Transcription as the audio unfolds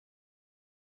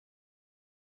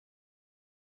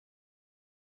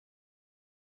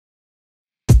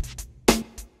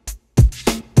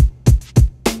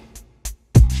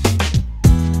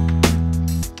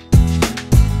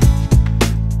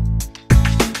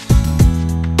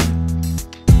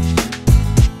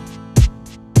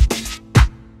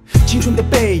青春的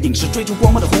背影是追逐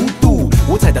光芒的弧度，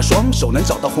五彩的双手能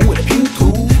找到宏伟的拼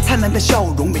图，灿烂的笑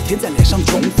容每天在脸上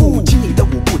重复，轻盈的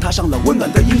舞步踏上了温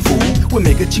暖的音符，为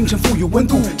每个清晨赋予温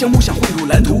度，将梦想绘入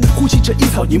蓝图，呼吸着一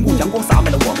草一木，阳光洒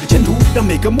满了我们的前途，让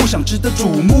每个梦想值得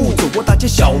瞩目，走过大街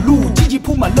小路，积极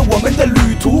铺满了我们的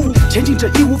旅途，前进着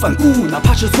义无反顾，哪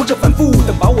怕是挫折反复，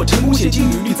等把我成功写进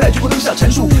履历，在聚光灯下阐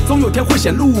述，总有天会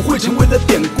显露，会成为了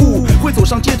典故，会走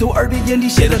上街头，耳边眼里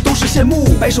写的都是羡慕，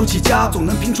白手起家总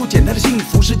能拼出简单的幸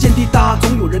福，时间滴答，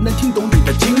总有人能听懂你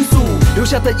的倾诉，留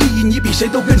下的意义你比谁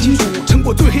都更清楚，撑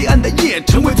过最黑暗的夜，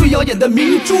成为最耀眼的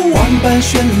明珠，光斑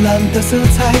绚烂的色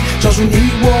彩，照出你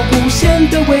我无限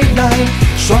的未来，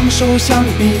双手向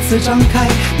彼此张开，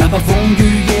哪怕风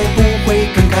雨也不会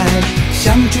更改，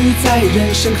相聚在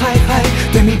人生海海，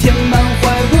对明天满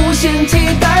怀无限期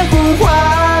待，呼唤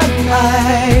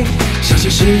爱，相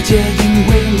信世界因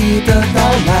为你的到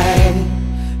来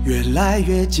越来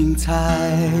越精彩。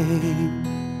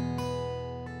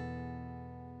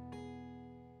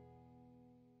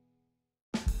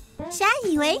下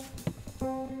一位，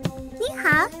你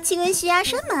好，请问需要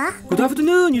什么 ？Good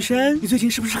afternoon， 女神，你最近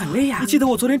是不是很累呀？你记得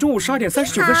我昨天中午12点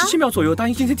39分17秒左右答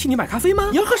应今天替你买咖啡吗？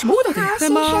你要喝什么味道的呀？在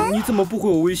吗？你怎么不回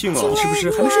我微信啊？你是不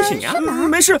是还没睡醒呀？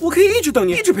没事，我可以一直等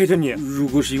你，一直陪着你。如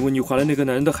果是因为你怀了那个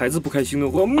男人的孩子不开心的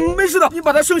话，没事的，你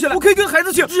把他生下来，我可以跟孩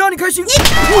子姓，只要你开心。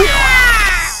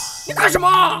你干什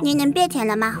么？你能别舔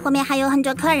了吗？后面还有很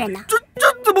多客人呢。这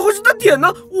怎么会是在舔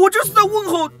呢？我这是在问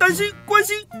候、担心、关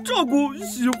心、照顾、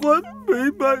喜欢、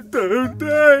陪伴、等待。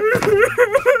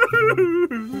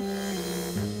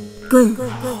滚！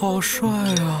好帅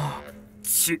啊！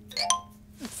请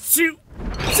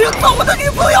做我的女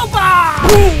朋友吧！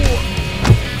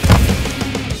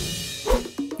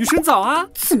女神早啊！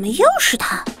怎么又是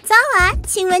他？早啊，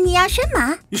请问你要什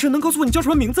么？女神能告诉我你叫什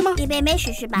么名字吗？一杯美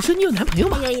式是吧？女神你有男朋友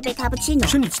吗？我有一杯卡布奇诺。女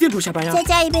神你几点钟下班呀？再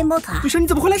加一杯摩卡。女神你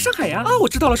怎么会来上海呀？啊，我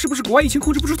知道了，是不是国外疫情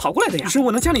控制不住逃过来的呀？女神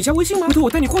我能加你一下微信吗？回头我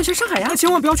带你逛一下上海呀。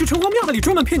千万不要去城隍庙那里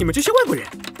专门骗你们这些外国人。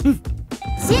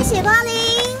谢谢光临。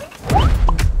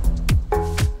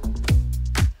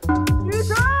女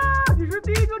神，你是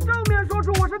第一个正面说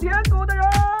出我是舔狗的人。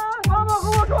妈妈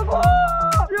和我说过，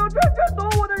只有真正懂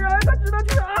我的人才值得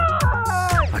去爱。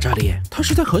阿扎莉，他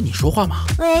是在和你说话吗？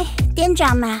喂，店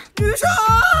长吗？女神，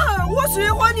我喜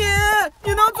欢你，你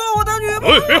能做我的女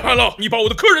朋友？别喊了，你把我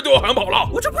的客人都要喊跑了。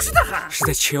我这不是在喊，是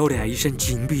在敲打一扇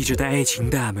紧闭着的爱情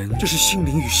大门，这是心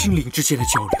灵与心灵之间的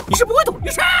交流。你是不会懂，女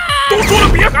神。都说了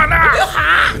别喊了，别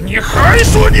喊，你还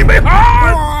说你没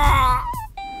喊？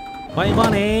欢迎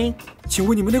光临。请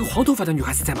问你们那个黄头发的女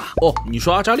孩子在吗？哦，你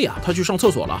说阿扎莉啊，她去上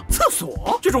厕所了。厕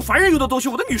所？这种烦人用的东西，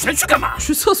我的女神去干嘛？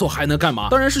去厕所还能干嘛？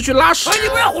当然是去拉屎。你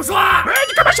不要胡说！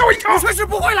你干嘛吓我一跳？女神是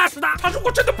不会拉屎的。她如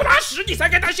果真的不拉屎，你才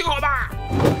该担心好吧？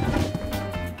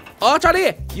阿扎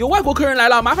莉，有外国客人来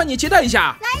了，麻烦你接待一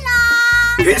下。来啦！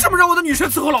凭什么让我的女神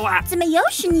伺候老外？怎么又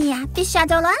是你呀？别瞎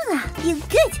捣乱了。You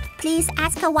good? Please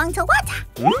ask her want what?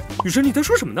 女神你在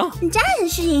说什么呢？当然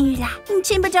是英语啦，你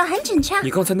听不懂很正常。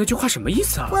你刚才那句话什么意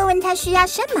思啊？我问他需要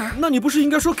什么？那你不是应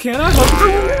该说 Can I？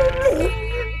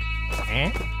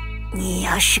 你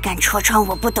要是敢戳穿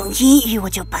我不懂英语，我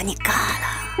就把你嘎了。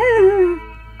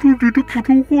这里的普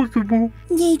通话怎么？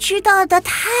你知道的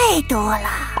太多了。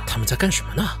他们在干什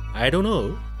么呢 ？I don't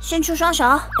know。伸出双手。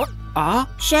啊？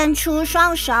伸出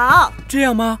双手。这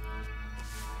样吗？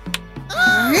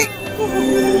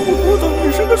我的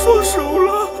女神的双手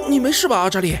了。你没事吧，阿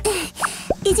扎莉？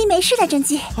已经没事了，真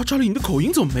纪。阿扎莉，你的口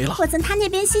音怎么没了？我从他那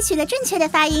边吸取了正确的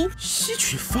发音。吸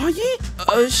取发音？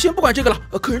先不管这个了。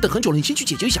客人等很久了，你先去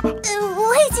解决一下吧。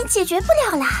我已经解决不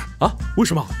了了。啊？为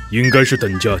什么？应该是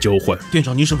等价交换。店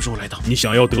长，你什么时候来的？你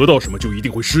想要得到什么，就一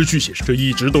定会失去些什么，这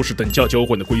一直都是等价交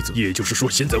换的规则。也就是说，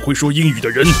现在会说英语的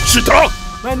人是他。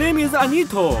My name is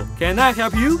Anito. Can I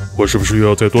help you? 我是不是又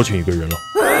要再多请一个人了？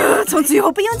从此以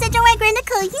后不用再装外国人的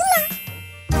口音了。